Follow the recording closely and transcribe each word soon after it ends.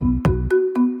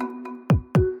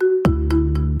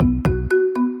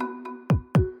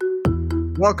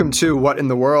Welcome to What in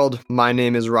the World? My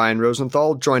name is Ryan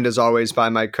Rosenthal, joined as always by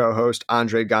my co-host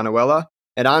Andre Ganuela.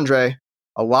 And Andre,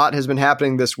 a lot has been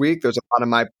happening this week. There's a lot on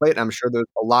my plate. I'm sure there's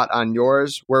a lot on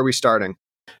yours. Where are we starting?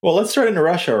 Well, let's start in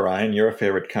Russia, Ryan, your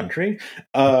favorite country.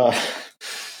 Well,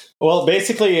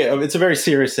 basically, it's a very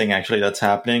serious thing, actually, that's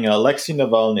happening. Alexei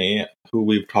Navalny, who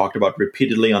we've talked about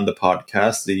repeatedly on the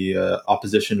podcast, the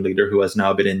opposition leader who has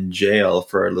now been in jail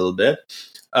for a little bit,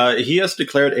 he has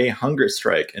declared a hunger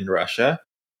strike in Russia.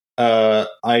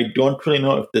 I don't really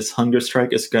know if this hunger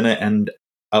strike is going to end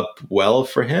up well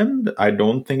for him. I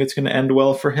don't think it's going to end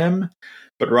well for him.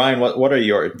 But Ryan, what are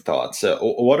your thoughts?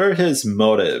 What are his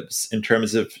motives in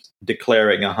terms of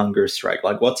declaring a hunger strike?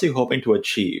 Like, what's he hoping to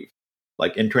achieve?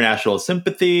 Like international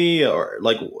sympathy, or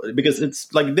like, because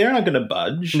it's like they're not going to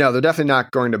budge. No, they're definitely not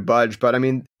going to budge. But I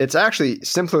mean, it's actually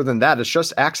simpler than that. It's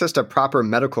just access to proper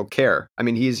medical care. I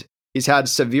mean, he's had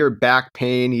severe back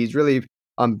pain. He's really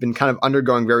been kind of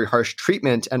undergoing very harsh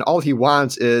treatment, and all he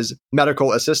wants is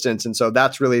medical assistance. And so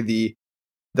that's really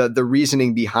the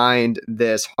reasoning behind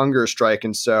this hunger strike.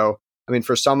 And so, I mean,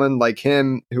 for someone like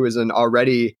him who is in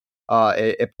already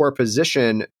a poor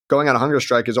position, going on a hunger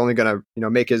strike is only going to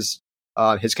make his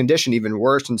condition even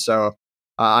worse. And so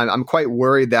I'm quite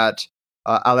worried that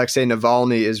Alexei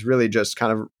Navalny is really just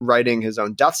kind of writing his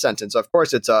own death sentence. Of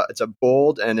course, it's a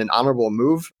bold and an honorable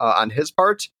move on his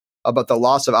part, but the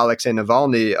loss of Alexei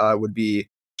Navalny would be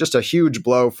just a huge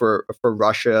blow for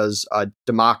Russia's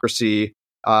democracy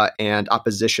and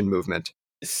opposition movement.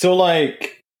 So,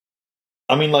 like,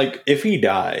 I mean, like, if he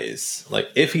dies,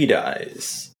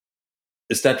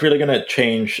 is that really going to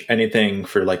change anything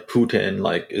for, like, Putin?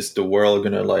 Like, is the world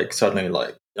going to, like, suddenly,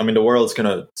 like, I mean, the world's going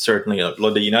to certainly,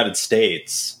 the United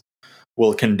States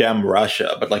will condemn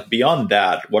Russia, but, like, beyond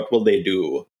that, what will they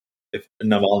do if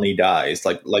Navalny dies?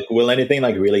 Like, will anything,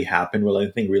 like, really happen? Will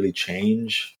anything really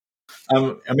change?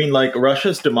 I mean, like,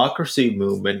 Russia's democracy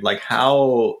movement, like,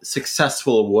 how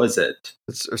successful was it?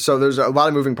 So there's a lot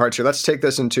of moving parts here. Let's take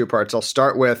this in two parts. I'll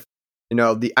start with,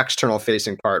 the external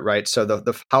facing part, right? So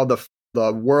how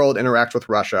the world interacts with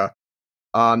Russia.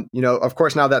 Of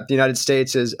course, now that the United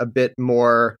States is a bit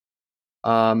more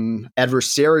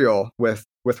adversarial with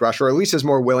Russia, or at least is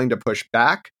more willing to push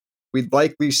back, we'd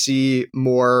likely see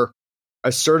more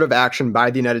assertive action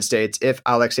by the United States if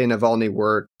Alexei Navalny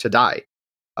were to die.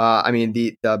 I mean,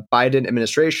 the Biden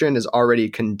administration has already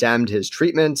condemned his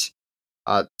treatment.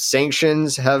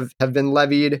 Sanctions have been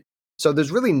levied. So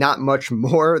there's really not much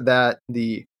more that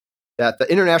the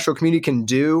international community can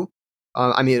do.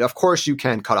 I mean, of course, you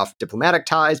can cut off diplomatic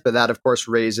ties, but that, of course,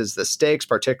 raises the stakes,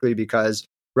 particularly because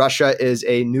Russia is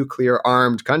a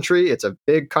nuclear-armed country. It's a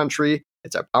big country.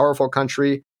 It's a powerful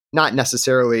country, not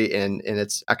necessarily in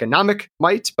its economic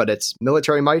might, but its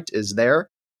military might is there.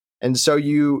 And so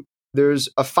there's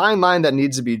a fine line that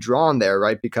needs to be drawn there,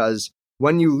 right? Because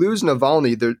when you lose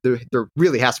Navalny, there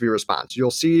really has to be a response.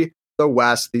 You'll see the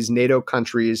West, these NATO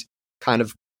countries, kind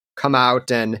of come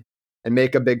out and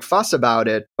make a big fuss about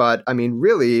it. But I mean,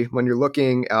 really, when you're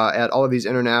looking at all of these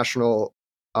international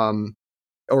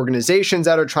organizations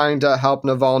that are trying to help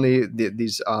Navalny,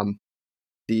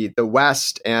 the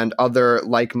West and other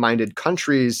like-minded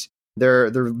countries,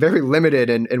 they're very limited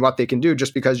in what they can do,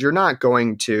 just because you're not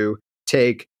going to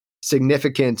take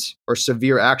significant or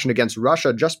severe action against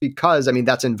Russia just because, I mean,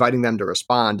 that's inviting them to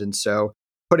respond. And so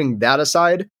putting that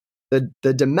aside,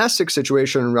 the domestic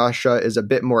situation in Russia is a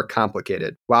bit more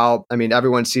complicated. While, I mean,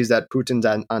 everyone sees that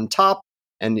Putin's on top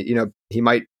and, he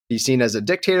might be seen as a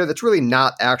dictator, that's really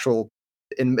not actual,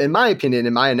 in my opinion,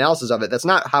 in my analysis of it, that's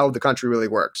not how the country really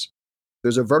works.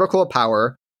 There's a vertical of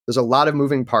power. There's a lot of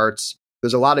moving parts.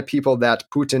 There's a lot of people that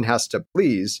Putin has to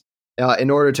please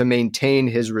in order to maintain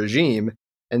his regime.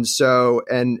 And so,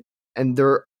 and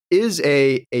there is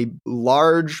a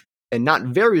large and not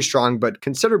very strong, but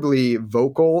considerably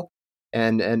vocal,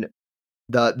 and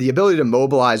the ability to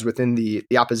mobilize within the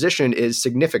opposition is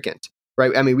significant,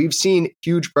 right? I mean, we've seen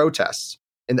huge protests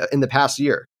in the past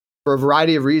year for a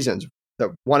variety of reasons.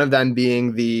 One of them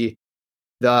being the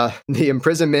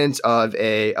imprisonment of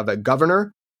a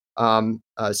governor,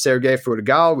 Sergei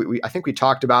Frugal. I think we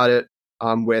talked about it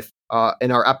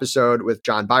in our episode with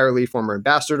John Byerly, former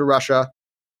ambassador to Russia.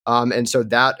 And so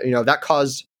that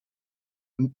caused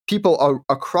people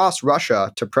across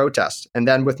Russia to protest. And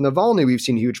then with Navalny, we've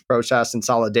seen huge protests and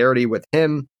solidarity with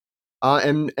him.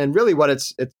 And really what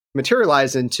it's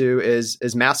materialized into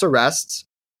is mass arrests,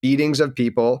 beatings of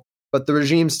people, but the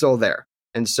regime's still there.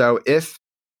 And so if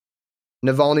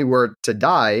Navalny were to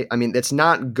die, I mean, it's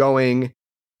not going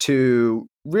to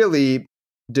really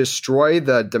destroy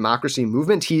the democracy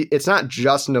movement. It's not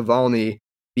just Navalny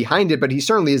behind it, but he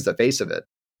certainly is the face of it.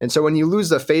 And so when you lose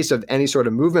the face of any sort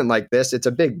of movement like this, it's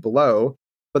a big blow.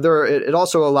 But it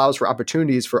also allows for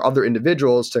opportunities for other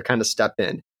individuals to kind of step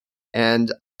in.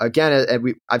 And again,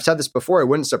 I've said this before, it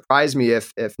wouldn't surprise me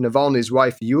if Navalny's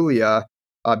wife, Yulia,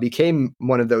 became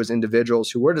one of those individuals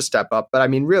who were to step up. But I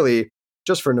mean, really,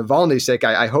 just for Navalny's sake,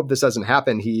 I hope this doesn't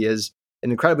happen. He is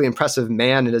an incredibly impressive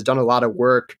man and has done a lot of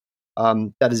work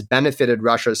that has benefited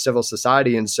Russia's civil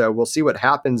society. And so we'll see what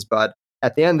happens. But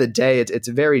at the end of the day, it's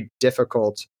very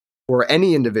difficult for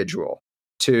any individual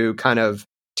to kind of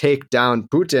take down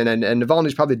Putin. And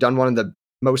Navalny's probably done one of the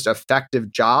most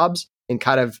effective jobs in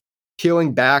kind of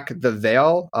peeling back the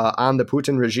veil on the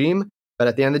Putin regime. But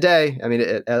at the end of the day, I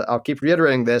mean, I'll keep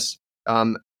reiterating this.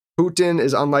 Putin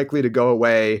is unlikely to go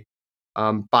away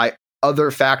by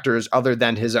other factors other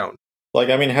than his own. Like,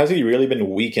 I mean, has he really been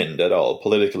weakened at all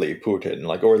politically, Putin,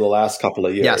 like over the last couple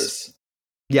of years?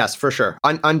 Yes, for sure.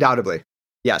 Undoubtedly.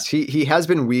 Yes, he has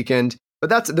been weakened,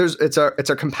 but it's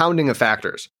a compounding of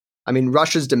factors. I mean,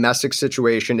 Russia's domestic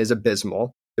situation is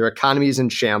abysmal. Their economy is in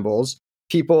shambles.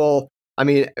 People, I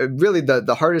mean, really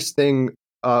the hardest thing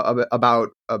about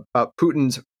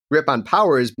Putin's grip on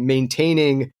power is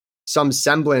maintaining some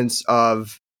semblance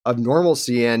of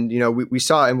normalcy. And, you know, we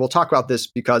saw, and we'll talk about this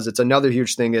because it's another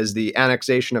huge thing, is the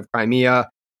annexation of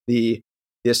Crimea, the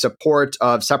support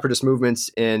of separatist movements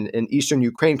in eastern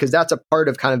Ukraine, because that's a part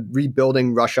of kind of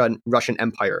rebuilding Russian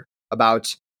empire,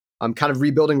 about kind of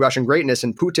rebuilding Russian greatness.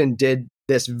 And Putin did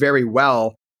this very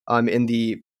well in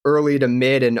the early to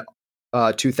mid and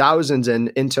 2000s and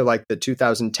into like the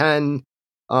 2010.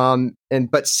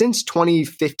 But since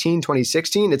 2015,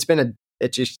 2016, it's been a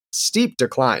just steep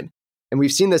decline. And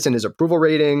we've seen this in his approval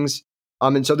ratings.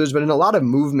 And so there's been a lot of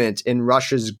movement in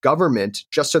Russia's government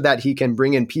just so that he can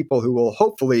bring in people who will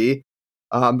hopefully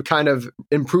kind of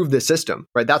improve the system,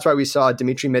 right? That's why we saw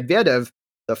Dmitry Medvedev,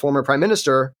 the former prime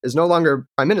minister, is no longer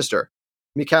prime minister.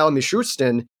 Mikhail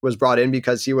Mishustin was brought in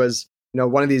because he was, you know,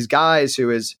 one of these guys who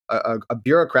is a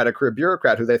bureaucrat, a career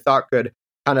bureaucrat, who they thought could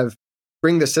kind of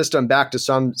bring the system back to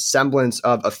some semblance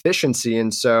of efficiency.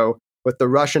 And so with the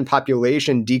Russian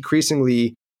population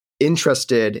decreasingly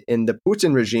interested in the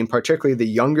Putin regime, particularly the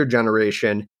younger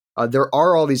generation, there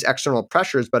are all these external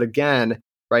pressures. But again,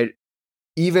 right,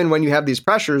 even when you have these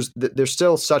pressures, there's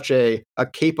still such a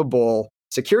capable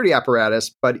security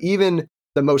apparatus, but even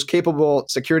the most capable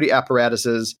security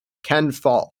apparatuses can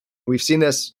fall. We've seen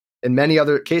this in many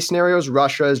other case scenarios.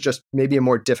 Russia is just maybe a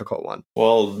more difficult one.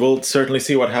 Well, we'll certainly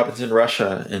see what happens in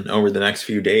Russia over the next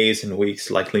few days and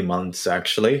weeks, likely months,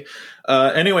 actually.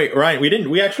 Anyway, Ryan,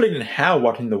 we actually didn't have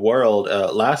What in the World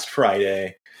last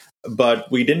Friday, but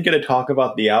we didn't get to talk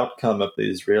about the outcome of the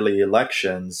Israeli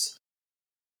elections,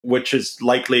 which is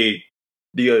likely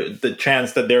the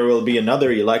chance that there will be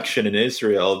another election in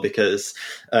Israel, because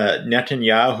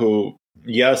Netanyahu,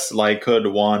 yes,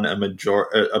 Likud won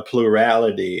a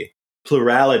plurality,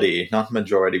 not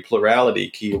majority, plurality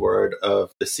keyword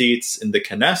of the seats in the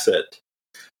Knesset,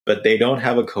 but they don't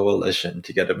have a coalition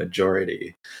to get a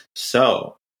majority.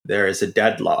 So there is a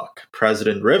deadlock.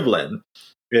 President Rivlin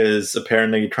is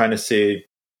apparently trying to see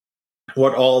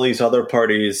what all these other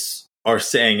parties are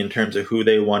saying in terms of who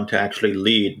they want to actually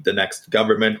lead the next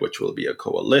government, which will be a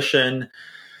coalition.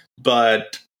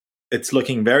 But it's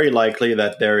looking very likely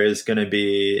that there is going to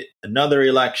be another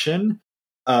election.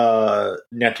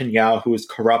 Netanyahu's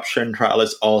corruption trial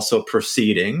is also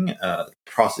proceeding.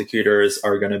 Prosecutors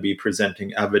are going to be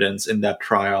presenting evidence in that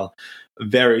trial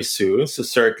very soon. So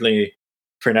certainly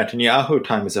for Netanyahu,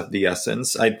 time is of the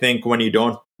essence. I think when you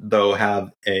don't, though,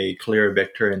 have a clear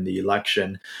victor in the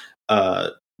election,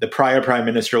 the prior prime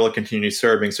minister will continue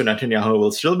serving, so Netanyahu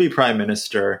will still be prime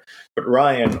minister. But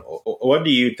Ryan, what do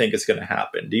you think is going to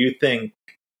happen? Do you think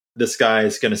this guy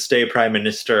is going to stay prime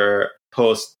minister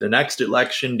post the next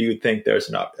election? Do you think there's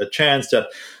a chance that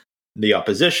the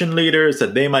opposition leaders,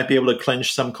 that they might be able to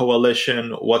clinch some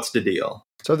coalition? What's the deal?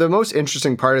 So the most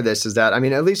interesting part of this is that, I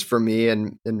mean, at least for me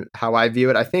and how I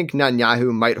view it, I think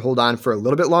Netanyahu might hold on for a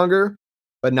little bit longer,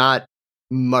 but not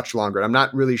much longer. I'm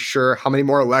not really sure how many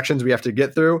more elections we have to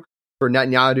get through for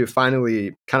Netanyahu to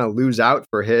finally kind of lose out,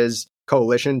 for his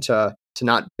coalition to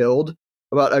not build.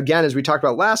 But again, as we talked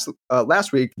about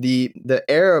last week, the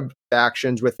Arab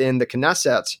factions within the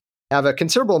Knesset have a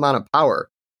considerable amount of power.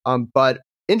 But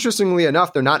interestingly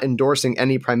enough, they're not endorsing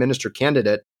any prime minister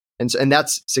candidate, and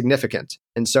that's significant.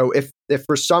 And so if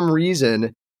for some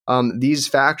reason these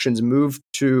factions move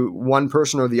to one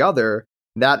person or the other,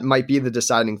 that might be the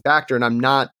deciding factor. And I'm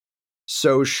not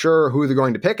so sure who they're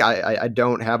going to pick. I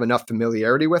don't have enough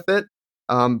familiarity with it.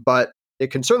 But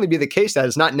it can certainly be the case that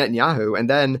it's not Netanyahu. And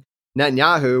then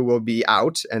Netanyahu will be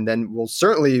out, and then will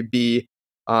certainly be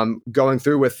going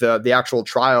through with the actual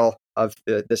trial of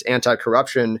this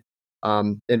anti-corruption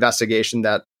investigation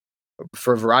that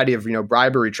for a variety of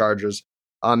bribery charges.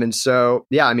 And so,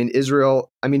 yeah, I mean, Israel.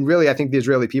 I mean, really, I think the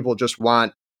Israeli people just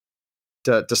want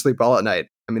to sleep well at night.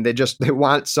 I mean, they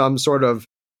want some sort of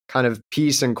kind of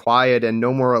peace and quiet and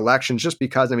no more elections, just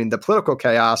because, I mean, the political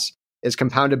chaos is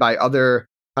compounded by other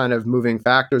kind of moving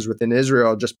factors within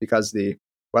Israel, just because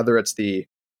whether it's the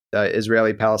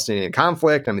Israeli-Palestinian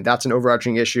conflict, I mean, that's an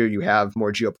overarching issue. You have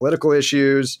more geopolitical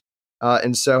issues.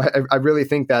 And so I really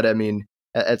think that, I mean,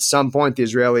 at some point, the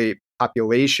Israeli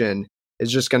population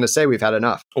is just going to say we've had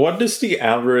enough. What does the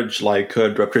average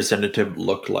Likud representative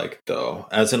look like, though?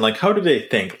 As in, like, how do they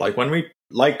think? Like,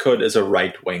 Likud is a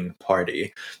right-wing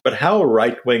party, but how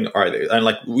right-wing are they? And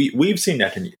like we've seen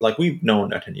Netanyahu, like we've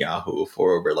known Netanyahu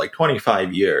for over like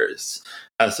 25 years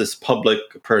as this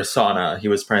public persona. He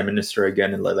was prime minister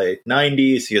again in the late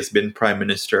 90s. He has been prime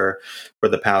minister for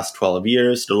the past 12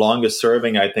 years, the longest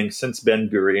serving, I think, since Ben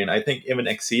Gurion. I think even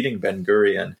exceeding Ben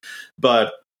Gurion,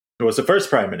 but it was the first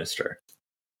prime minister.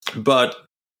 But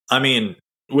I mean,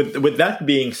 with that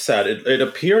being said, it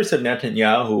appears that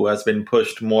Netanyahu has been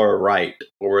pushed more right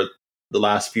over the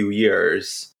last few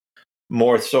years,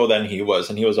 more so than he was,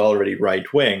 and he was already right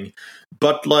wing.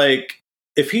 But like,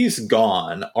 if he's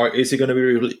gone, or is he going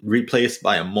to be replaced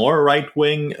by a more right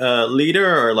wing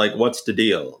leader, or like, what's the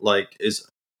deal? Like,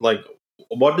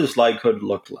 what does Likud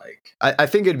look like? I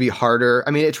think it'd be harder.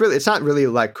 I mean, it's not really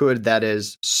Likud that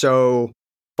is so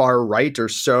far right or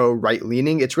so right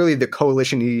leaning. It's really the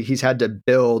coalition he's had to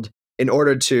build in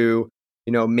order to,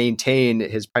 maintain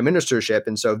his prime ministership.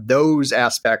 And so those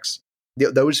aspects,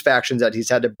 those factions that he's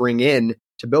had to bring in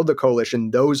to build the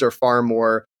coalition, those are far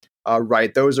more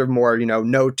right. Those are more,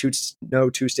 no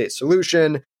two-state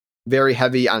solution, very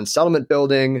heavy on settlement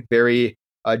building, very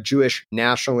Jewish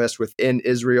nationalist within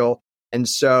Israel. And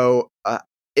so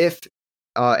if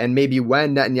and maybe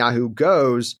when Netanyahu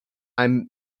goes, I'm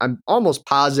almost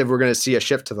positive we're going to see a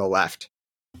shift to the left,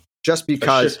 just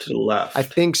because. A shift to the left. I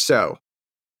think so.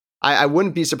 I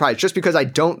wouldn't be surprised, just because I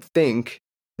don't think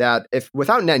that if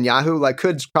without Netanyahu,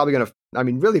 Likud's probably going to,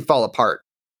 really fall apart.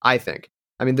 I think.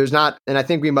 I mean, there's not, and I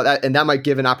think that might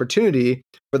give an opportunity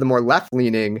for the more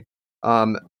left-leaning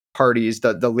parties,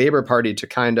 the Labor Party, to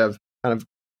kind of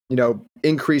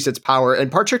increase its power,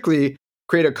 and particularly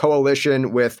create a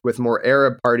coalition with more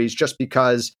Arab parties, just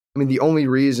because, the only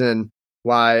reason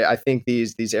why I think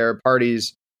these Arab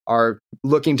parties are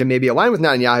looking to maybe align with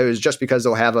Netanyahu is just because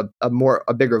they'll have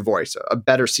a bigger voice, a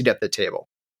better seat at the table.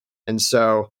 And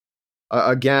so,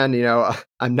 again,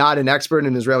 I'm not an expert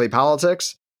in Israeli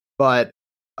politics, but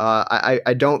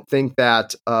I don't think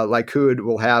that Likud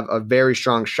will have a very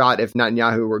strong shot if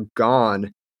Netanyahu were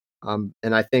gone. And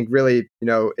I think really,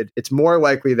 it's more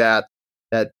likely that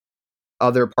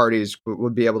other parties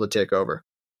would be able to take over.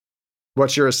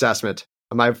 What's your assessment?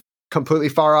 Am I completely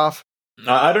far off?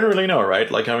 I don't really know, right?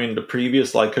 The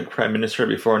previous Likud prime minister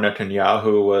before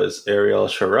Netanyahu was Ariel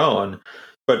Sharon.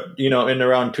 But, in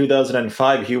around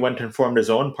 2005, he went and formed his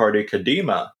own party,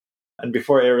 Kadima. And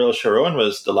before Ariel Sharon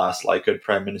was the last Likud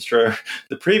prime minister,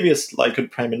 the previous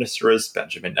Likud prime minister was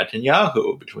Benjamin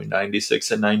Netanyahu between 96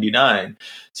 and 99.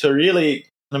 So really,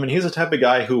 he's the type of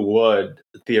guy who would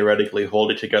theoretically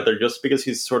hold it together just because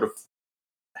he's sort of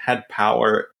had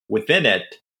power within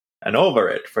it and over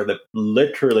it for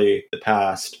literally the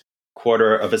past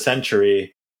quarter of a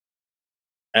century.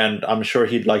 And I'm sure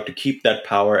he'd like to keep that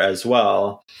power as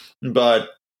well.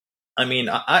 But, I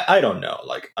don't know.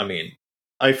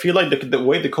 I feel like the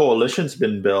way the coalition's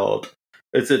been built,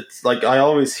 it's like I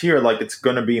always hear it's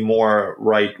going to be more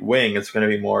right wing. It's going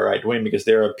to be more right wing because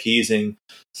they're appeasing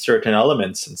certain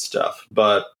elements and stuff.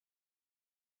 But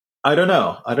I don't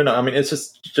know.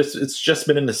 It's just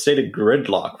been in a state of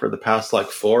gridlock for the past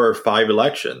 4 or 5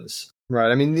 elections.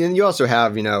 Right. Then you also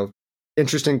have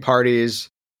interesting parties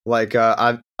like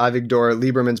Avigdor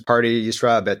Lieberman's party,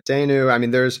 Yisrael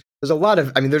Beitenu. There's a lot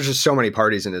of there's just so many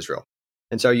parties in Israel.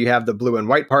 And so you have the Blue and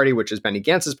White Party, which is Benny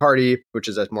Gantz's party, which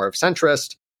is more of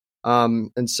centrist.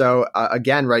 And so,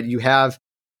 again, right, you have,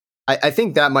 I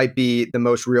think that might be the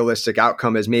most realistic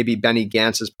outcome, is maybe Benny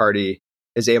Gantz's party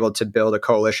is able to build a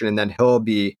coalition, and then he'll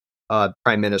be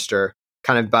prime minister,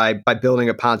 kind of by building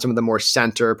upon some of the more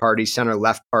center parties,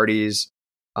 center-left parties,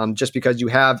 just because you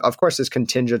have, of course, this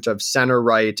contingent of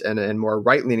center-right and more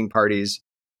right-leaning parties.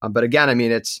 But again,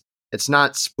 it's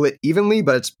not split evenly,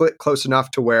 but it's split close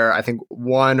enough to where I think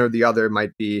one or the other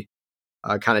might be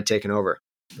kind of taken over.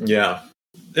 Yeah,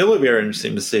 it will be very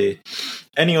interesting to see.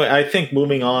 Anyway, I think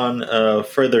moving on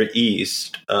further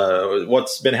east,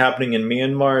 what's been happening in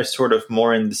Myanmar is sort of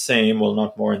more in the same. Well,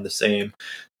 not more in the same,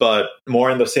 but more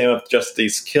in the same of just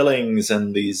these killings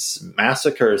and these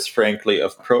massacres, frankly,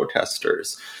 of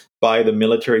protesters by the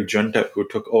military junta who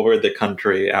took over the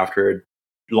country after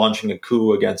launching a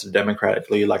coup against the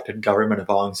democratically elected government of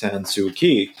Aung San Suu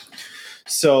Kyi.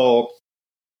 So,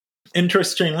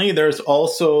 interestingly, there's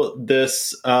also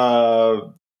this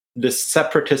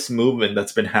separatist movement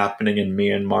that's been happening in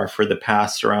Myanmar for the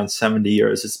past around 70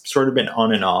 years. It's sort of been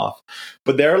on and off.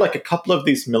 But there are like a couple of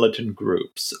these militant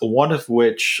groups, one of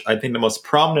which, I think the most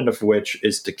prominent of which,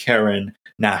 is the Karen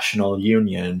National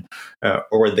Union,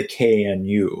 or the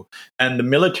KNU. And the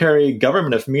military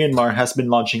government of Myanmar has been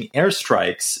launching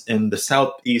airstrikes in the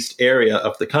southeast area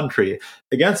of the country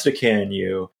against the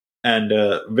KNU. And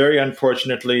very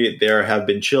unfortunately, there have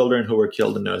been children who were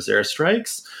killed in those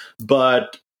airstrikes.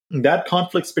 But that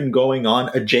conflict's been going on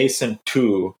adjacent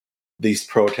to these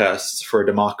protests for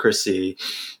democracy.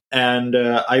 And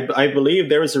I believe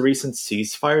there was a recent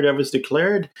ceasefire that was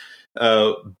declared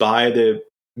by the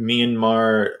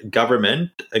Myanmar government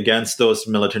against those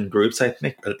militant groups, I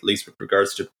think, at least with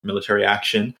regards to military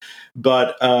action.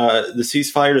 But the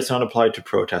ceasefire does not apply to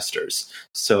protesters.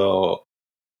 So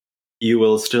you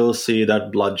will still see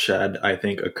that bloodshed, I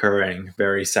think, occurring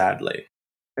very sadly.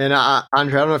 And Andre, I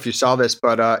don't know if you saw this,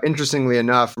 but interestingly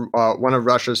enough, one of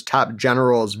Russia's top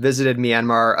generals visited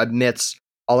Myanmar amidst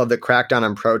all of the crackdown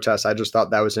on protests. I just thought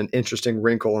that was an interesting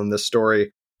wrinkle in this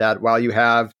story, that while you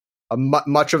have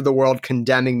much of the world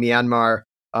condemning Myanmar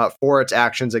for its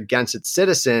actions against its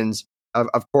citizens,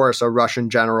 of course, a Russian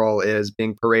general is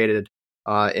being paraded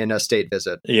in a state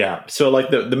visit. Yeah. So like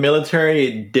the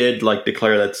military did like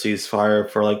declare that ceasefire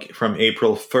for like from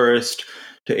April 1st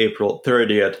to April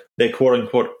 30th. They quote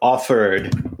unquote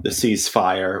offered the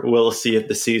ceasefire. We'll see if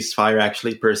the ceasefire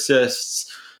actually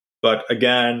persists. But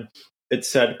again, it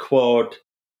said, quote,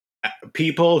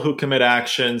 people who commit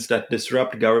actions that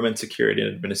disrupt government security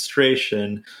and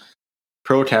administration,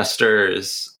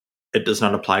 protesters, it does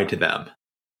not apply to them.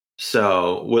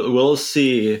 So we'll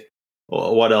see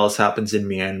what else happens in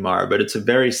Myanmar, but it's a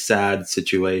very sad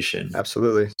situation.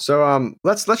 Absolutely. So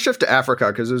let's shift to Africa,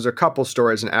 because there's a couple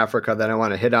stories in Africa that I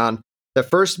want to hit on. The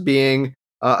first being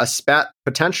a spat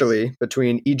potentially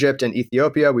between Egypt and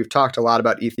Ethiopia. We've talked a lot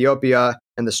about Ethiopia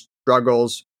and the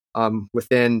struggles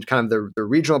within kind of the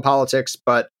regional politics,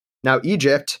 but now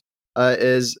Egypt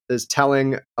is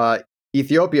telling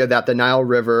Ethiopia that the Nile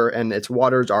River and its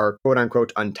waters are quote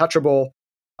unquote untouchable.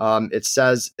 It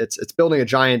says it's building a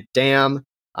giant dam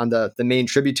on the main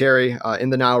tributary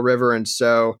in the Nile River. And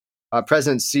so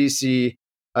President Sisi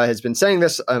has been saying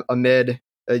this amid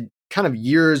kind of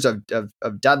years of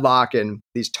deadlock and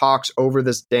these talks over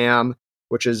this dam,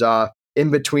 which is in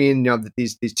between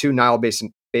these two Nile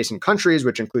basin countries,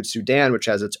 which include Sudan, which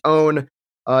has its own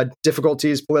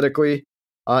difficulties politically.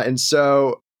 And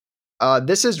so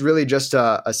this is really just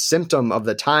a symptom of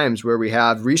the times where we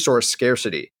have resource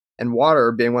scarcity, and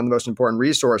water being one of the most important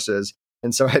resources.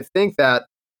 And so I think that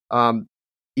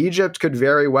Egypt could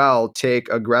very well take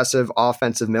aggressive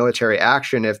offensive military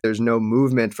action if there's no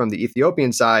movement from the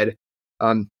Ethiopian side.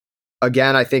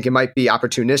 Again, I think it might be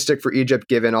opportunistic for Egypt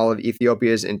given all of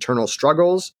Ethiopia's internal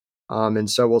struggles. And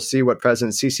so we'll see what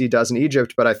President Sisi does in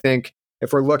Egypt. But I think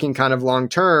if we're looking kind of long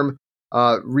term,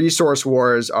 resource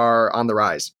wars are on the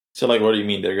rise. So like, what do you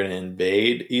mean? They're going to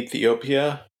invade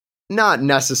Ethiopia? Not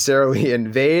necessarily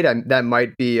invade. That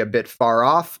might be a bit far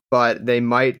off, but they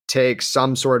might take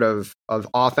some sort of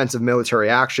offensive military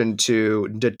action to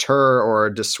deter or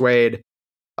dissuade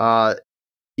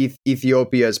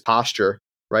Ethiopia's posture,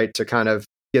 right? To kind of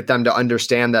get them to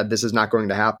understand that this is not going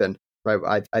to happen,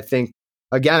 right? I think,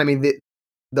 again, I mean,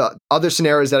 the other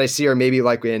scenarios that I see are maybe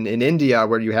like in India,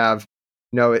 where you have,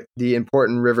 the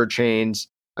important river chains.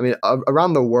 I mean,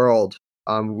 around the world,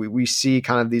 we see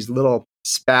kind of these little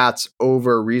spats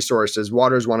over resources.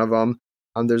 Water is one of them.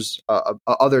 There's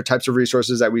other types of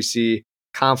resources that we see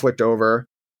conflict over,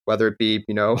 whether it be,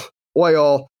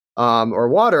 oil or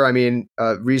water. I mean,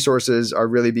 resources are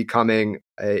really becoming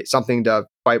something to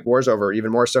fight wars over,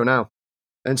 even more so now.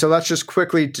 And so let's just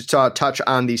quickly touch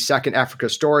on the second Africa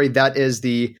story. That is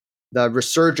the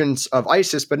resurgence of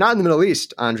ISIS, but not in the Middle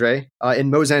East, Andre. In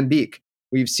Mozambique,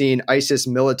 we've seen ISIS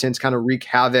militants kind of wreak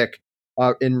havoc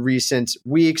in recent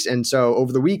weeks. And so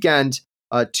over the weekend,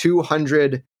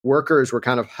 200 workers were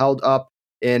kind of held up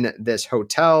in this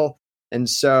hotel. And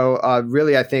so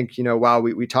really, I think, while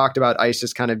we talked about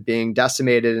ISIS kind of being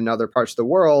decimated in other parts of the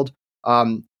world,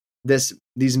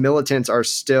 these militants are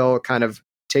still kind of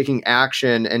taking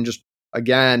action and just,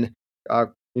 again,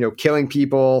 killing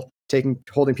people,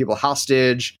 holding people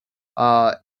hostage.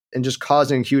 just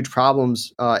causing huge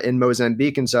problems in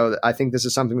Mozambique. And so I think this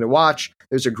is something to watch.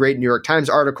 There's a great New York Times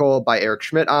article by Eric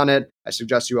Schmidt on it. I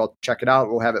suggest you all check it out.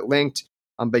 We'll have it linked.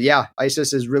 But yeah,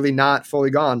 ISIS is really not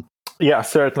fully gone. Yeah,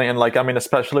 certainly. And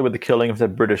especially with the killing of the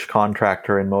British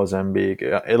contractor in Mozambique,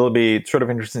 it'll be sort of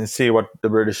interesting to see what the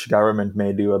British government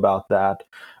may do about that.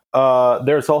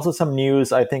 There's also some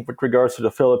news, I think, with regards to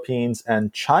the Philippines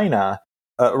and China.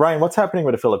 Ryan, what's happening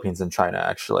with the Philippines and China,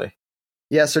 actually?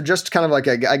 Yeah, so just kind of like,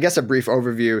 I guess, a brief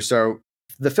overview. So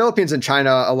the Philippines and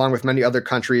China, along with many other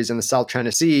countries in the South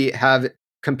China Sea, have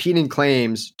competing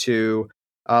claims to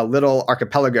little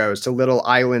archipelagos, to little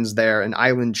islands there and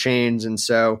island chains. And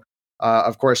so,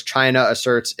 of course, China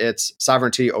asserts its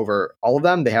sovereignty over all of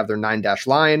them. They have their 9-dash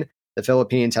line. The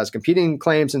Philippines has competing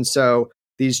claims. And so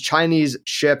these Chinese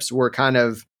ships were kind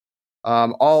of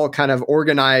all kind of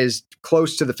organized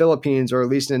close to the Philippines, or at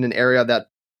least in an area that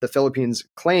the Philippines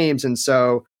claims. And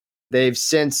so they've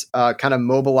since kind of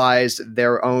mobilized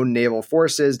their own naval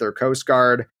forces, their Coast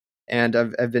Guard, and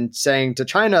have been saying to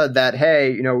China that,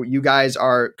 hey, you guys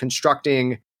are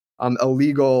constructing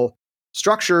illegal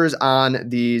structures on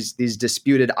these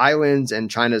disputed islands. And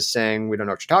China's saying, we don't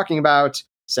know what you're talking about,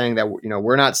 saying that,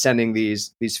 we're not sending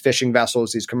these fishing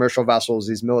vessels, these commercial vessels,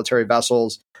 these military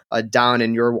vessels down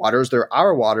in your waters. They're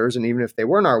our waters. And even if they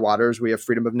weren't our waters, we have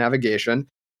freedom of navigation.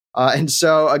 And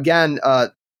so, again,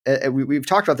 we've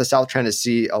talked about the South China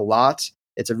Sea a lot.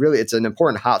 It's an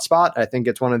important hotspot. I think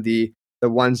it's one of the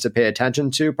ones to pay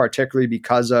attention to, particularly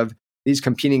because of these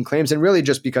competing claims, and really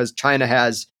just because China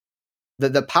has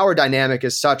the power dynamic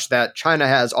is such that China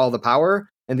has all the power,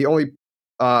 and the only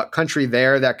country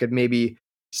there that could maybe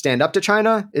stand up to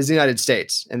China is the United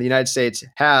States. And the United States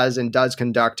has and does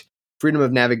conduct freedom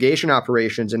of navigation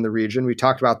operations in the region. We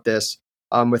talked about this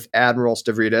with Admiral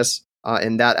Stavridis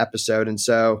in that episode. And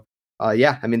so,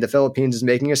 the Philippines is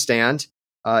making a stand.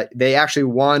 They actually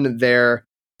won their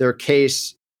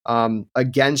case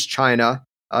against China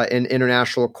in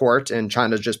international court, and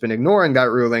China's just been ignoring that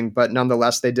ruling, but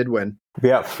nonetheless, they did win.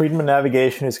 Yeah, freedom of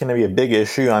navigation is going to be a big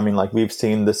issue. We've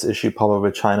seen this issue pop up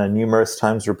with China numerous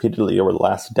times repeatedly over the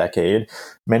last decade.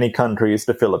 Many countries,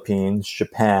 the Philippines,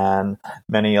 Japan,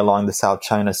 many along the South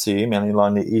China Sea, many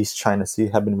along the East China Sea,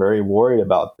 have been very worried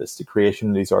about this, the creation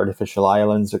of these artificial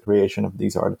islands, the creation of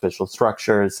these artificial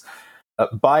structures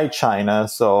by China.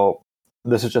 So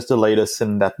this is just the latest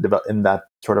in that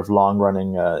sort of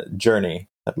long-running journey,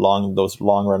 those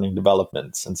long-running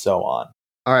developments, and so on.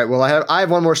 All right. Well, I have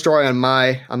one more story on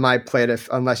my plate,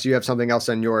 unless you have something else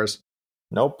on yours.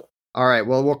 Nope. All right.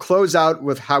 Well, we'll close out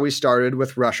with how we started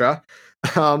with Russia.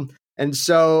 And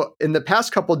so, in the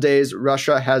past couple of days,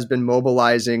 Russia has been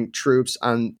mobilizing troops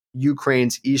on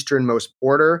Ukraine's easternmost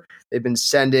border. They've been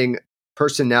sending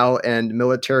personnel and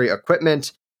military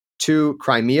equipment to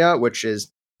Crimea, which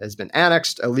has been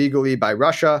annexed illegally by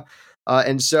Russia.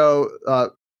 And so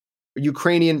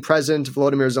Ukrainian President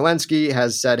Volodymyr Zelensky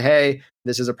has said, hey,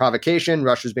 this is a provocation.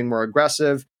 Russia's being more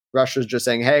aggressive. Russia's just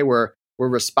saying, hey, we're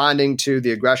responding to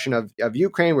the aggression of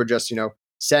Ukraine. We're just,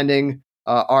 sending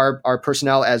our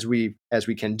personnel as we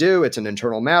can do. It's an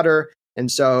internal matter. And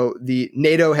so the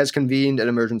NATO has convened an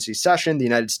emergency session. The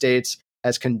United States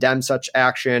has condemned such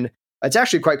action. It's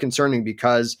actually quite concerning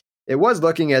because it was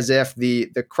looking as if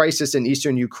the crisis in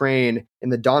eastern Ukraine, in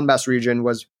the Donbas region,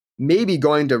 was maybe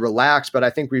going to relax, but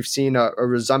I think we've seen a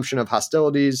resumption of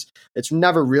hostilities. It's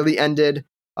never really ended.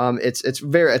 It's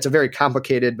a very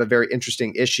complicated but very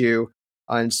interesting issue,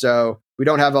 and so we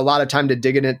don't have a lot of time to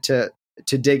dig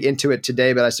into it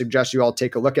today. But I suggest you all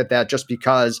take a look at that, just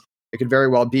because it could very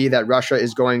well be that Russia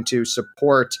is going to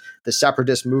support the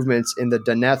separatist movements in the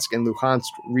Donetsk and Luhansk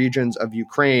regions of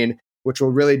Ukraine, which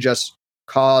will really just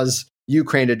cause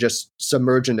Ukraine to just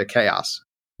submerge into chaos.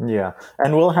 Yeah,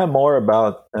 and we'll have more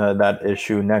about that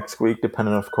issue next week,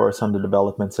 depending, of course, on the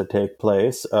developments that take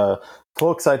place.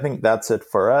 Folks, I think that's it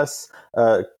for us.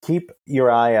 Keep your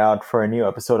eye out for a new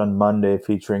episode on Monday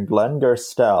featuring Glenn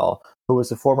Gerstel, who was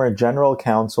the former general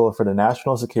counsel for the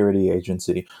National Security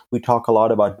Agency. We talk a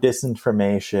lot about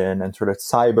disinformation and sort of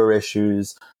cyber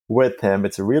issues with him.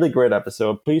 It's a really great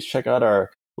episode. Please check out our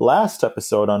last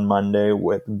episode on Monday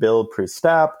with Bill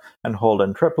Priestap and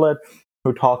Holden Triplett,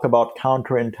 who talk about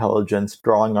counterintelligence,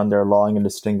 drawing on their long and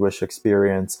distinguished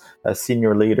experience as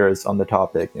senior leaders on the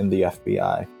topic in the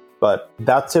FBI. But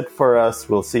that's it for us.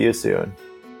 We'll see you soon.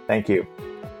 Thank you.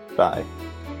 Bye.